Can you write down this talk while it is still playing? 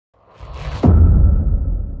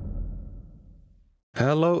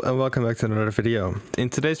Hello and welcome back to another video. In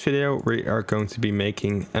today's video we are going to be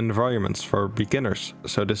making environments for beginners.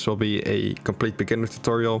 So this will be a complete beginner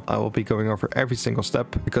tutorial. I will be going over every single step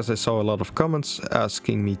because I saw a lot of comments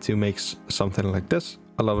asking me to make something like this.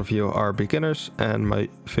 A lot of you are beginners and my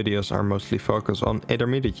videos are mostly focused on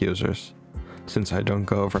intermediate users, since I don't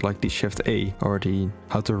go over like the Shift A or the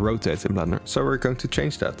how to rotate in Blender. So we're going to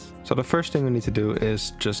change that. So the first thing we need to do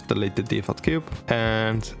is just delete the default cube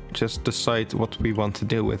and just decide what we want to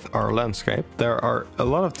do with our landscape. There are a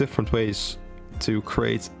lot of different ways to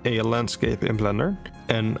create a landscape in Blender,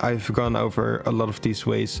 and I've gone over a lot of these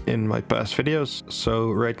ways in my past videos.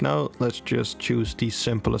 So right now let's just choose the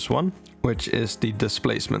simplest one, which is the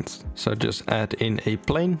displacement. So just add in a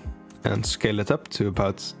plane and scale it up to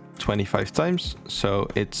about 25 times, so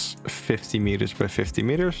it's 50 meters by 50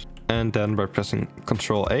 meters, and then by pressing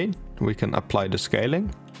Ctrl A we can apply the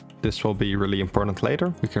scaling. This will be really important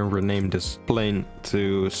later. We can rename this plane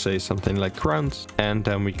to say something like ground, and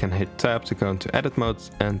then we can hit tab to go into edit mode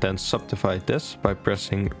and then subdivide this by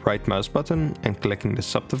pressing right mouse button and clicking the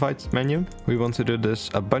subdivide menu. We want to do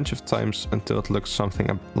this a bunch of times until it looks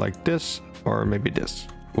something like this, or maybe this.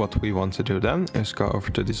 What we want to do then is go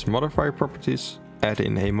over to these modifier properties, add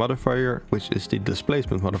in a modifier, which is the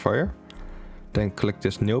displacement modifier. Then click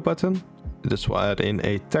this new button. This will add in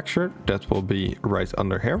a texture that will be right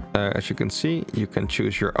under here. As you can see, you can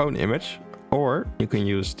choose your own image, or you can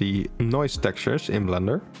use the noise textures in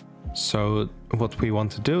Blender. So what we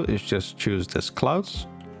want to do is just choose this clouds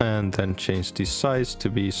and then change the size to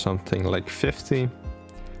be something like 50,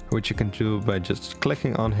 which you can do by just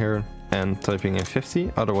clicking on here and typing in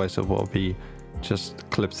 50. Otherwise it will be just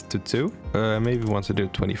clipped to 2. Maybe we want to do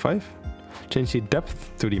 25. Change the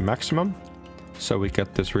depth to the maximum, so we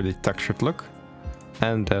get this really textured look.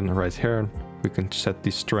 And then right here we can set the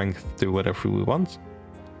strength to whatever we want.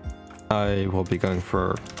 I will be going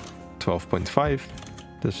for 12.5.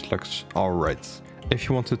 This looks alright. If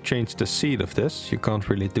you want to change the seed of this, you can't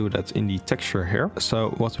really do that in the texture here. So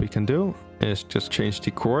what we can do is just change the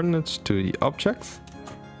coordinates to the object,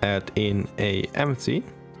 add in a empty.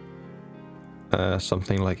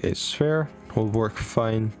 Something like a sphere will work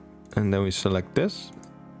fine, and then we select this,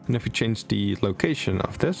 and if we change the location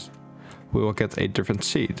of this, we will get a different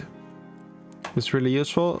seed. It's really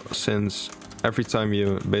useful since every time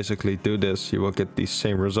you basically do this you will get the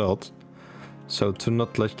same result. So to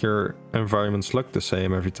not let your environments look the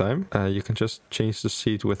same every time, you can just change the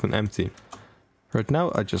seed with an empty. Right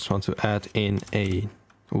now I just want to add in a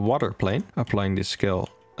water plane, applying the scale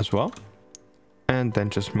as well. And then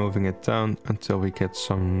just moving it down until we get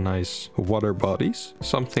some nice water bodies.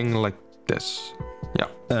 Something like this. Yeah.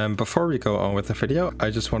 Before we go on with the video, I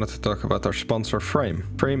just wanted to talk about our sponsor Frame.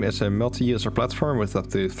 Frame is a multi-user platform with up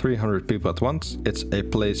to 300 people at once. It's a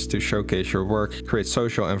place to showcase your work, create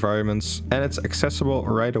social environments, and it's accessible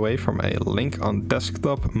right away from a link on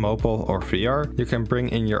desktop, mobile, or VR. You can bring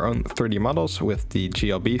in your own 3D models with the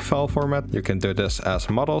GLB file format. You can do this as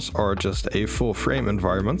models or just a full Frame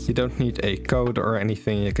environment. You don't need a code or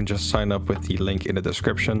anything. You can just sign up with the link in the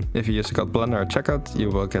description. If you use the code Blender at checkout, you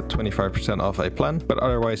will get 25% off a plan, but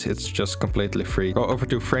otherwise it's just completely free. Go over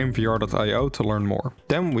to framevr.io to learn more.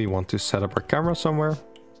 Then we want to set up our camera somewhere.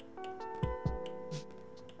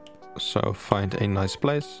 So find a nice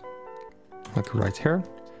place, like right here.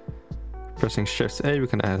 Pressing Shift A we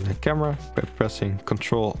can add in a camera. By pressing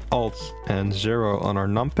Ctrl Alt and 0 on our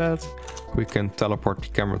numpad we can teleport the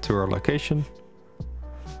camera to our location.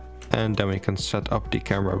 And then we can set up the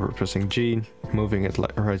camera by pressing G, moving it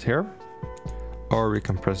right here. Or we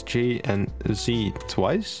can press G and Z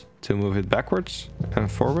twice to move it backwards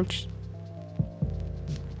and forwards.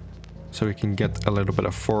 So we can get a little bit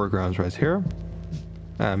of foreground right here.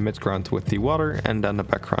 Midground with the water, and then the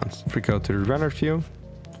background. If we go to the rendered view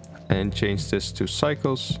and change this to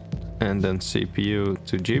cycles and then CPU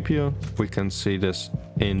to GPU, we can see this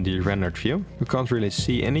in the rendered view. We can't really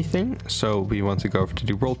see anything, so we want to go over to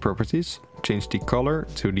the world properties. Change the color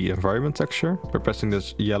to the environment texture by pressing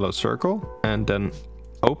this yellow circle, and then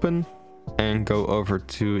open and go over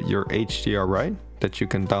to your HDRI that you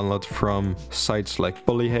can download from sites like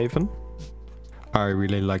Polyhaven. I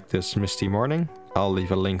really like this misty morning. I'll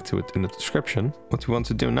leave a link to it in the description. What we want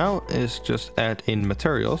to do now is just add in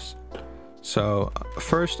materials. So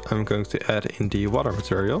first I'm going to add in the water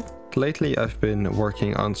material. Lately I've been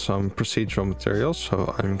working on some procedural materials,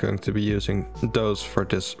 so I'm going to be using those for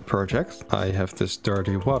this project. I have this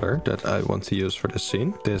dirty water that I want to use for this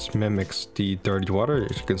scene. This mimics the dirty water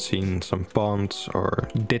as you can see in some ponds or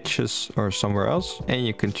ditches or somewhere else. And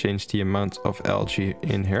you can change the amount of algae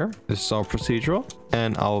in here. This is all procedural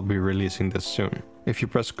and I'll be releasing this soon. If you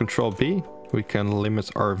press Ctrl B, we can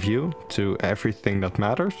limit our view to everything that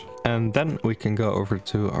matters. And then we can go over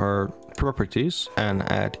to our properties and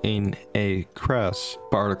add in a grass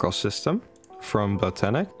particle system from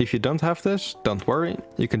baeac. If you don't have this, don't worry.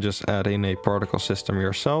 You can just add in a particle system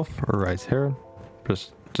yourself right here.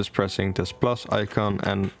 Just pressing this plus icon,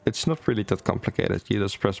 and it's not really that complicated. You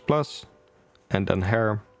just press plus and then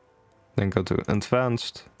here, then go to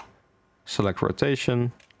advanced, select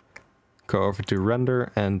rotation, go over to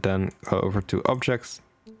render, and then go over to object,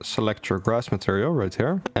 select your grass material right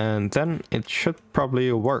here, and then it should probably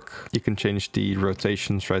work. You can change the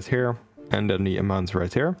rotations right here and then the amount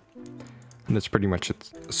right here, and that's pretty much it.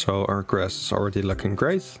 So our grass is already looking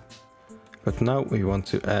great. But now we want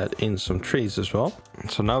to add in some trees as well.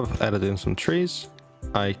 So now I've added in some trees.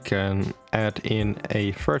 I can add in a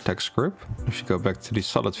vertex group. If you go back to the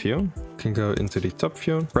solid view, you can go into the top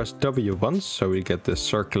view, press W once so we get this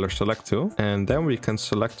circular select tool. And then we can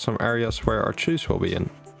select some areas where our trees will be in.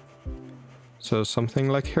 So something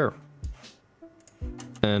like here.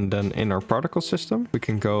 And then in our particle system, we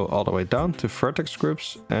can go all the way down to vertex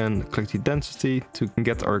groups and click the density to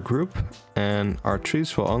get our group. And our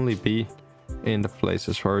trees will only be in the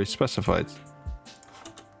places where we specified.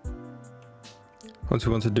 What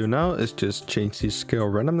we want to do now is just change the scale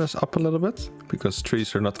randomness up a little bit, because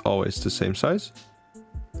trees are not always the same size.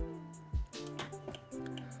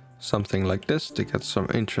 Something like this to get some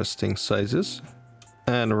interesting sizes.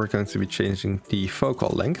 And we're going to be changing the focal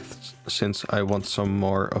length, since I want some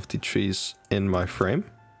more of the trees in my frame.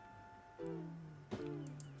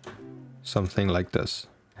 Something like this.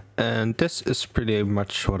 And this is pretty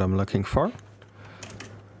much what I'm looking for.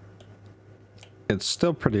 It's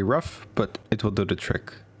still pretty rough, but it will do the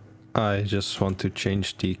trick. I just want to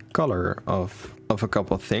change the color of a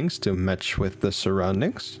couple of things to match with the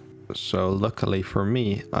surroundings. So luckily for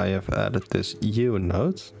me, I have added this hue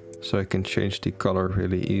node, so I can change the color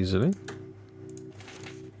really easily.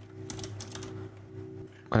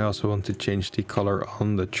 I also want to change the color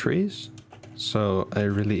on the trees. So a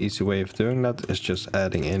really easy way of doing that is just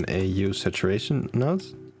adding in a hue saturation node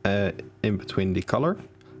in between the color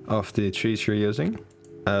of the trees you're using.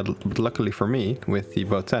 But luckily for me, with the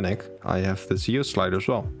baeac, I have this hue slider as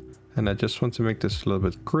well. And I just want to make this a little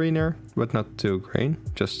bit greener, but not too green,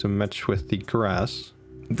 just to match with the grass.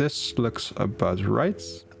 This looks about right.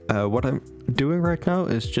 What I'm doing right now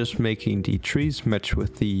is just making the trees match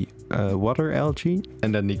with the water algae,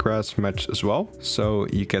 and then the grass match as well. So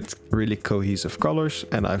you get really cohesive colors.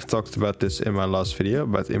 And I've talked about this in my last video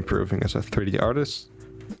about improving as a 3D artist.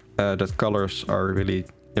 That colors are really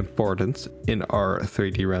important in our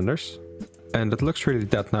 3D renders. And it looks really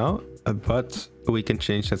dead now, but we can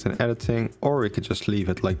change that in editing, or we could just leave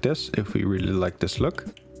it like this if we really like this look.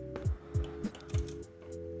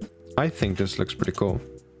 I think this looks pretty cool.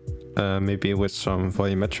 Maybe with some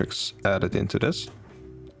volumetrics added into this.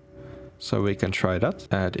 So we can try that.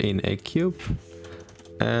 Add in a cube.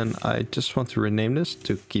 And I just want to rename this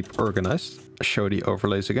to keep organized. Show the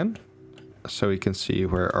overlays again, so we can see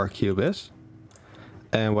where our cube is.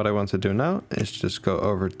 And what I want to do now is just go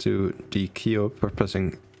over to the cube by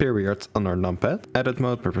pressing period on our numpad. Edit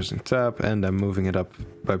mode by pressing tab, and then moving it up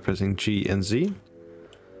by pressing G and Z.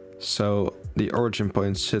 So the origin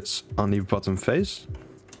point sits on the bottom face.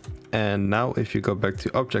 And now if you go back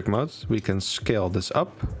to object mode, we can scale this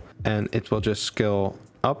up, and it will just scale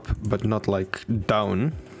up, but not like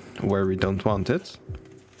down where we don't want it.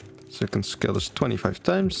 So you can scale this 25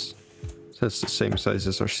 times. So it's the same size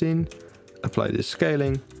as our scene. Apply the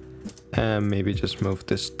scaling, and maybe just move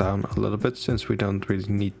this down a little bit, since we don't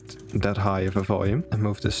really need that high of a volume. And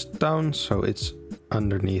move this down so it's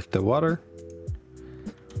underneath the water.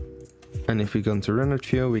 And if we go into rendered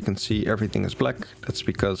view, we can see everything is black. That's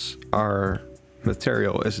because our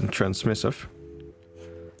material isn't transmissive.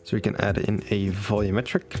 So we can add in a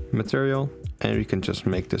volumetric material, and we can just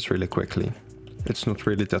make this really quickly. It's not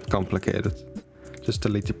really that complicated. Just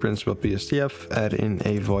delete the principal PSTF, add in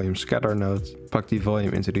a volume scatter node, plug the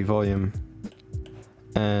volume into the volume,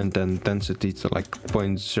 and then density to like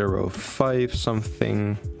 0.05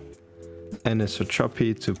 something,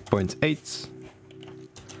 anisotropy to 0.8.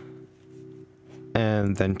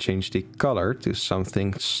 And then change the color to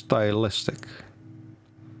something stylistic.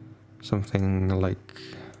 Something like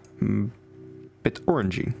bit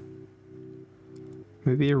orangey.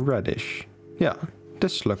 Maybe a reddish. Yeah,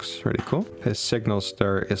 this looks really cool. It signals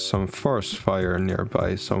there is some forest fire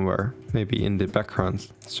nearby somewhere, maybe in the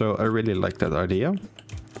background. So I really like that idea.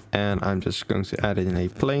 And I'm just going to add in a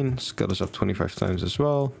plane, scale this up 25 times as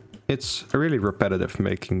well. It's really repetitive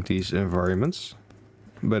making these environments,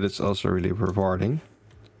 but it's also really rewarding.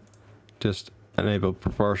 Just enable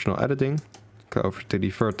proportional editing. Go over to the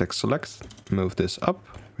vertex select, move this up.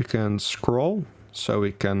 We can scroll, so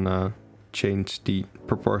we can change the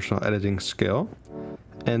proportional editing scale.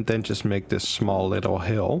 And then just make this small little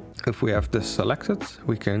hill. If we have this selected,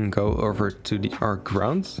 we can go over to our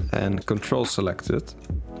ground and control select it.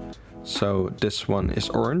 So this one is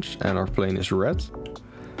orange and our plane is red.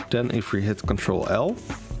 Then if we hit Control L,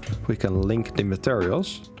 we can link the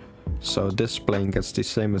materials. So this plane gets the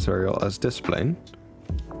same material as this plane,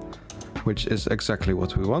 which is exactly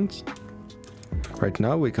what we want. Right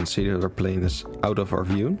now we can see that our plane is out of our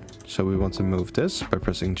view. So we want to move this by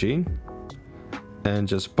pressing G. And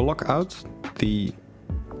just block out the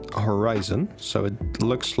horizon, so it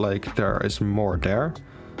looks like there is more there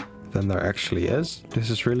than there actually is.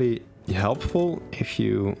 This is really helpful if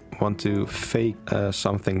you want to fake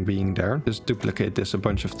something being there. Just duplicate this a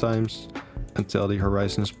bunch of times until the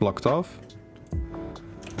horizon is blocked off.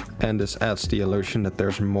 And this adds the illusion that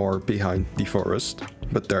there's more behind the forest,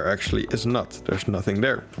 but there actually is not. There's nothing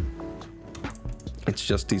there. It's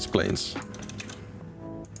just these planes.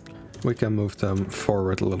 We can move them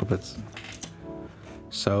forward a little bit.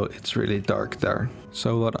 So it's really dark there.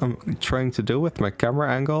 So what I'm trying to do with my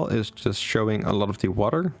camera angle is just showing a lot of the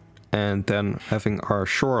water and then having our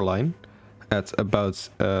shoreline at about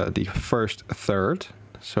the first third.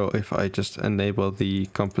 So if I just enable the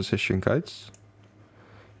composition guides,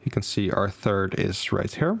 you can see our third is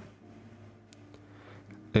right here.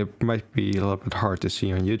 It might be a little bit hard to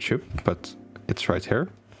see on YouTube, but it's right here.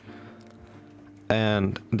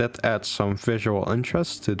 And that adds some visual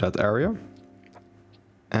interest to that area.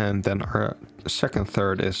 And then our second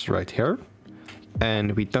third is right here.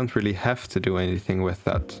 And we don't really have to do anything with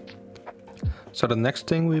that. So the next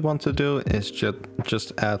thing we want to do is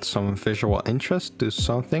just add some visual interest to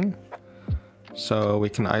something. So we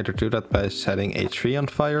can either do that by setting a tree on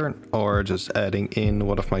fire, or just adding in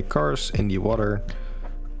one of my cars in the water,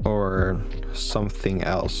 or something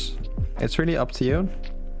else. It's really up to you.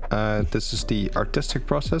 This is the artistic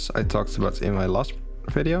process I talked about in my last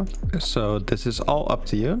video. So this is all up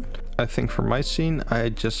to you. I think for my scene, I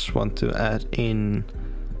just want to add in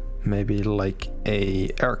maybe like a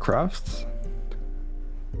aircraft.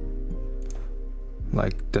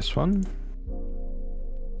 Like this one.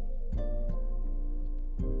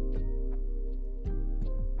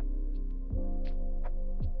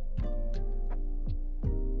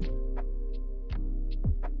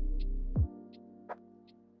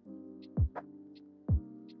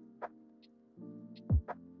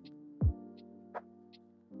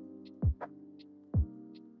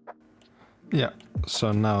 Yeah,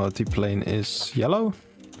 so now the plane is yellow.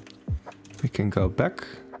 We can go back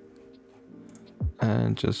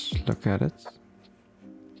and just look at it.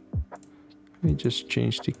 We just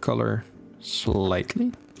change the color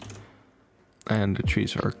slightly. And the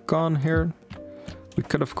trees are gone here. We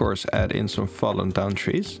could of course add in some fallen down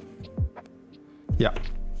trees. Yeah,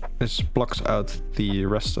 this blocks out the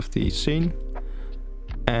rest of the scene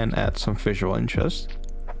and adds some visual interest.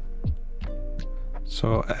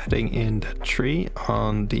 So adding in the tree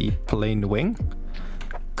on the plane wing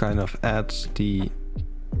kind of adds the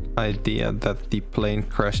idea that the plane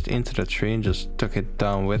crashed into the tree and just took it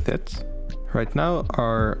down with it. Right now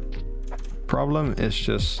our problem is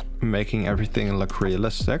just making everything look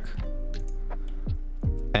realistic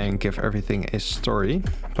and give everything a story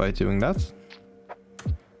by doing that.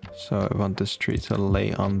 So I want this tree to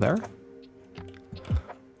lay on there.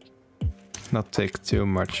 Not take too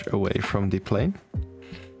much away from the plane.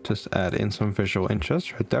 Just add in some visual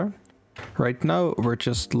interest right there. Right now we're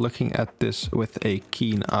just looking at this with a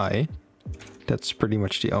keen eye. That's pretty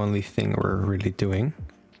much the only thing we're really doing.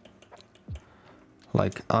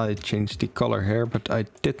 Like I changed the color here, but I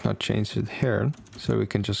did not change it here. So we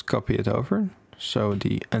can just copy it over. So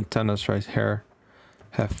the antennas right here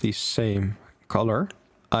have the same color.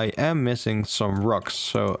 I am missing some rocks,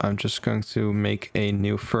 so I'm just going to make a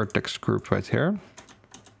new vertex group right here.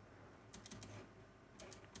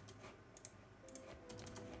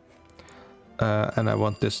 And I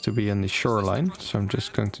want this to be in the shoreline, so I'm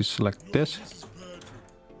just going to select this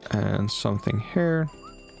and something here,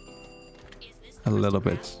 a little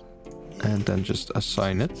bit, and then just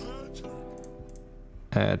assign it.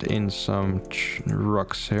 Add in some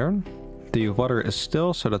rocks here. The water is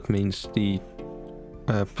still, so that means the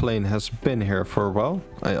plane has been here for a while.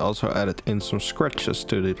 I also added in some scratches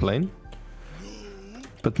to the plane.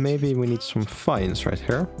 But maybe we need some fines right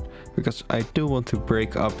here, because I do want to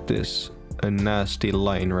break up this nasty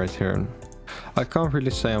line right here. I can't really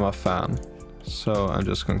say I'm a fan, so I'm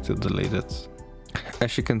just going to delete it.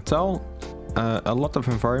 As you can tell, a lot of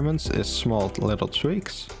environments is small little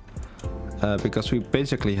tweaks. because we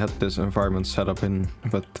basically had this environment set up in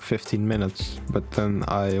about 15 minutes, but then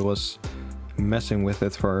I was messing with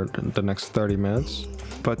it for the next 30 minutes.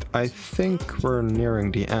 But I think we're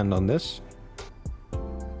nearing the end on this.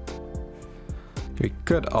 We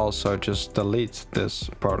could also just delete this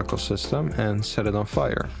particle system and set it on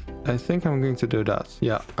fire. I think I'm going to do that.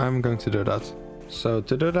 Yeah, I'm going to do that. So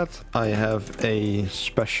to do that, I have a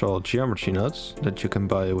special geometry nodes that you can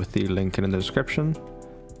buy with the link in the description.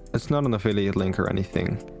 It's not an affiliate link or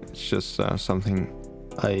anything. It's just something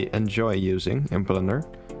I enjoy using in Blender.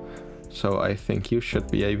 So I think you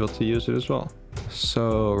should be able to use it as well.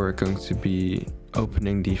 So we're going to be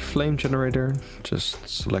opening the flame generator, just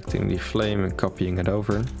selecting the flame and copying it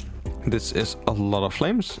over. This is a lot of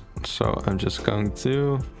flames, so I'm just going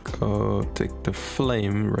to go take the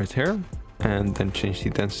flame right here and then change the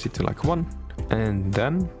density to like 1, and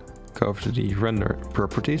then go over to the render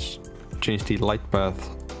properties, change the light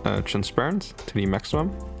path transparent to the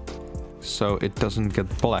maximum, so it doesn't get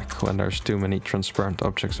black when there's too many transparent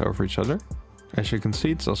objects over each other. As you can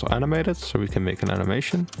see, it's also animated, so we can make an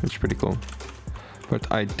animation. It's pretty cool. But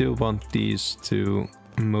I do want these to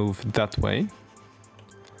move that way,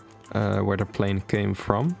 where the plane came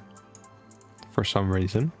from, for some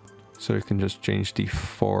reason. So you can just change the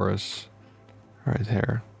force right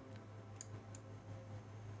here.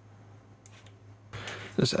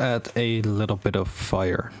 Just add a little bit of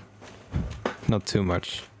fire. Not too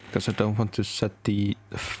much, because I don't want to set the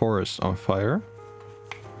forest on fire.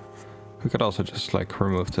 We could also just like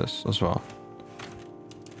remove this as well.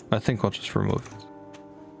 I think I'll just remove it.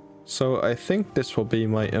 So I think this will be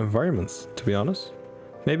my environment, to be honest.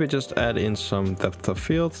 Maybe just add in some depth of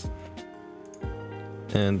field.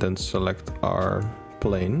 And then select our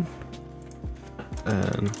plane.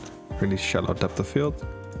 And really shallow depth of field.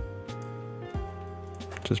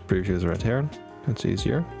 Just preview it right here. That's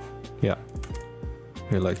easier. Yeah.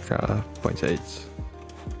 Here like 0.8.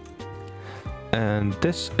 And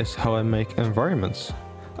this is how I make environments.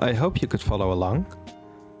 I hope you could follow along.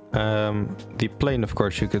 The plane, of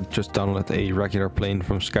course, you could just download a regular plane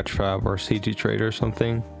from Sketchfab or CG Trade or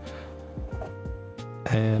something.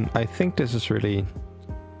 And I think this is really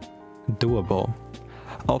doable.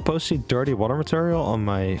 I'll post the dirty water material on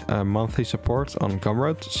my monthly support on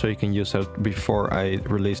Gumroad, so you can use that before I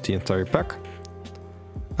release the entire pack.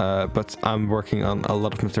 But I'm working on a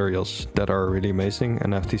lot of materials that are really amazing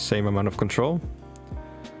and have the same amount of control.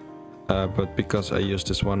 But because I used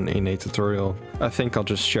this one in a tutorial, I think I'll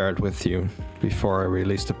just share it with you before I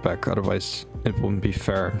release the pack. Otherwise, it wouldn't be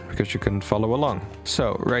fair because you couldn't follow along.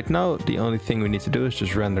 So right now, the only thing we need to do is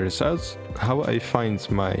just render this out. How I find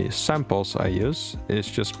my samples I use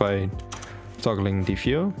is just by toggling the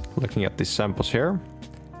view, looking at the samples here,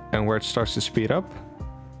 and where it starts to speed up.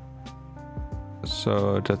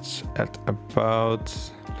 So that's at about,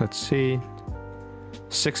 let's see,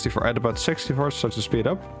 64. At about 64 it starts to speed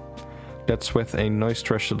up. That's with a noise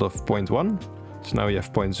threshold of 0.1. So now we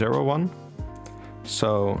have 0.01.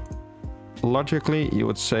 So logically you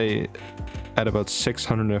would say at about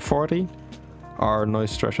 640 our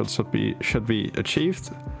noise threshold should be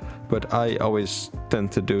achieved. But I always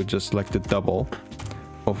tend to do just like the double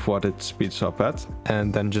of what it speeds up at,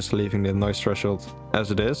 and then just leaving the noise threshold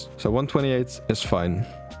as it is. So 128 is fine.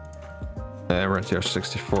 And right here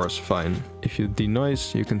 64 is fine. If you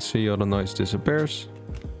denoise, you can see all the noise disappears.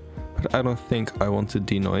 But I don't think I want to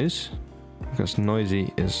denoise, because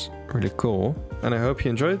noisy is really cool. And I hope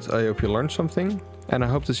you enjoyed, I hope you learned something, and I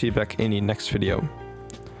hope to see you back in the next video.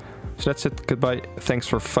 So that's it, goodbye. Thanks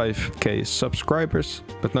for 5k subscribers,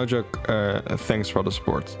 but no joke, thanks for all the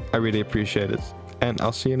support. I really appreciate it. And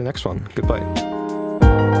I'll see you in the next one. Goodbye.